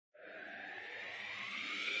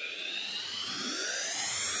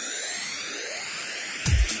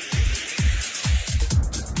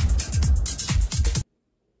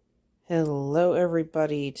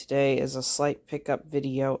everybody. Today is a slight pickup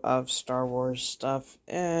video of Star Wars stuff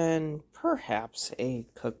and perhaps a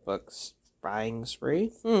cookbook buying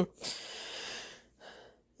spree. And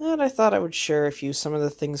I thought I would share some of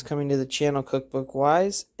the things coming to the channel cookbook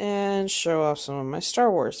wise and show off some of my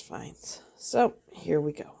Star Wars finds. So here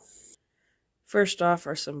we go. First off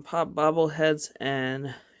are some pop bobbleheads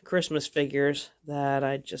and Christmas figures that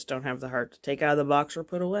I just don't have the heart to take out of the box or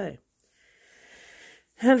put away.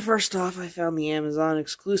 And first off, I found the Amazon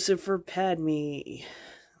exclusive for Padme.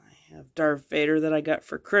 I have Darth Vader that I got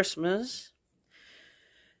for Christmas.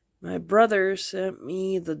 My brother sent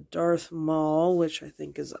me the Darth Maul, which I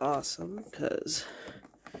think is awesome, because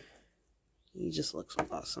he just looks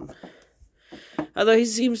awesome. Although he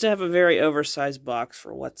seems to have a very oversized box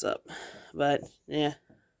for what's up. But, yeah,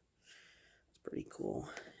 it's pretty cool.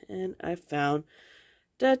 And I found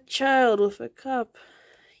that child with a cup.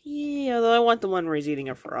 Yeah, although I want the one where he's eating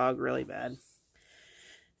a frog really bad.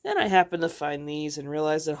 Then I happened to find these and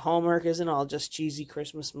realized that Hallmark isn't all just cheesy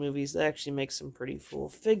Christmas movies. They actually make some pretty cool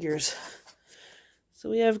figures. So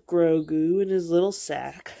we have Grogu in his little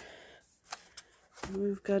sack. And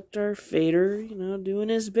we've got Darth Vader, doing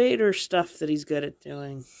his Vader stuff that he's good at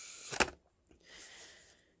doing.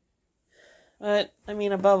 But,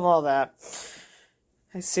 above all that,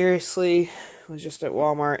 I seriously was just at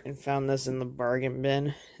Walmart and found this in the bargain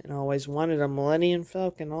bin and always wanted a Millennium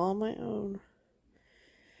Falcon all on my own.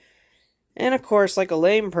 And of course, like a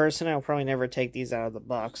lame person, I'll probably never take these out of the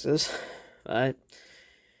boxes. But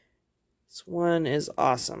this one is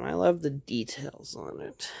awesome. I love the details on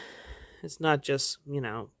it. It's not just,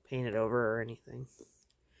 painted over or anything.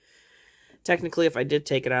 Technically, if I did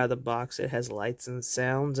take it out of the box, it has lights and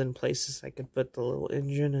sounds and places I could put the little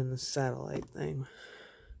engine and the satellite thing.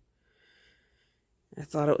 I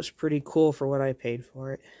thought it was pretty cool for what I paid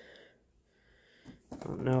for it. I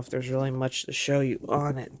don't know if there's really much to show you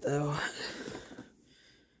on it, though.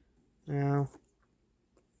 Now,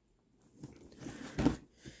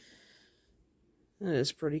 that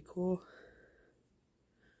is pretty cool.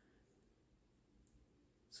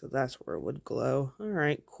 So that's where it would glow.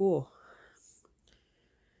 Alright, cool.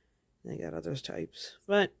 They got other types.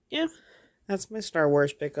 But, yeah, that's my Star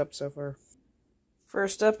Wars pickup so far.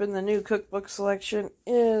 First up in the new cookbook selection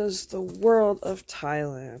is The World of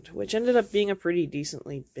Thailand, which ended up being a pretty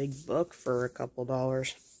decently big book for a couple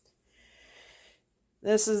dollars.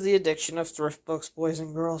 This is the addiction of thrift books, boys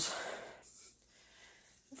and girls.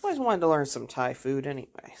 I've always wanted to learn some Thai food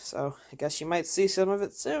anyway, so I guess you might see some of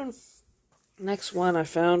it soon. Next one I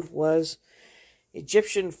found was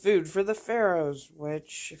Egyptian Food for the Pharaohs,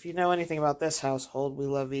 which, if you know anything about this household, we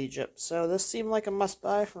love Egypt, so this seemed like a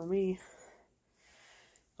must-buy for me.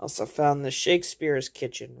 Also found the Shakespeare's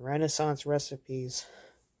Kitchen, Renaissance recipes.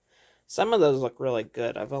 Some of those look really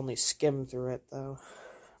good. I've only skimmed through it, though.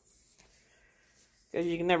 Because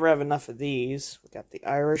you can never have enough of these. We got the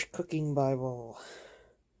Irish Cooking Bible.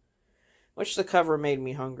 Which the cover made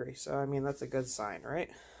me hungry, so, that's a good sign, right?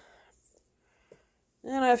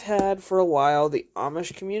 And I've had, for a while, the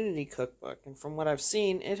Amish Community Cookbook. And from what I've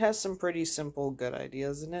seen, it has some pretty simple, good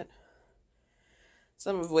ideas in it.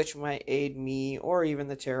 Some of which might aid me, or even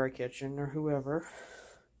the Terra Kitchen, or whoever.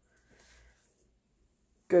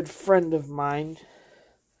 Good friend of mine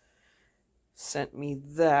sent me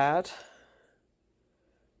that.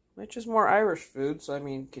 Which is more Irish food, so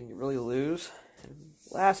can you really lose? And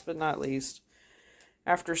last but not least,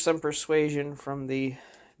 after some persuasion from the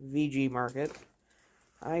VG market,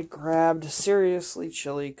 I grabbed Seriously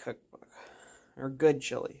Chili Cookbook. Or Good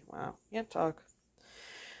Chili. Wow, can't talk.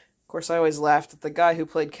 Of course, I always laughed at the guy who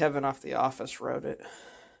played Kevin off The Office wrote it.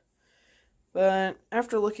 But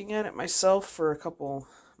after looking at it myself for a couple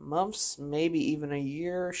months, maybe even a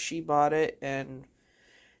year, she bought it, and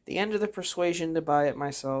the end of the persuasion to buy it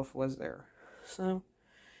myself was there. So,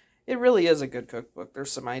 it really is a good cookbook.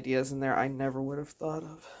 There's some ideas in there I never would have thought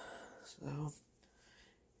of. So,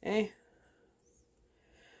 hey.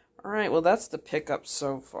 Alright, well that's the pickup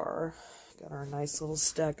so far. Got our nice little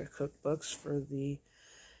stack of cookbooks for the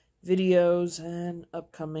videos and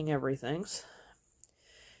upcoming everythings.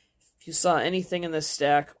 If you saw anything in this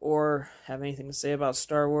stack or have anything to say about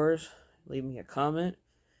Star Wars, leave me a comment,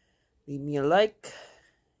 leave me a like,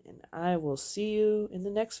 and I will see you in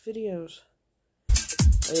the next videos.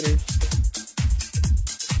 Later.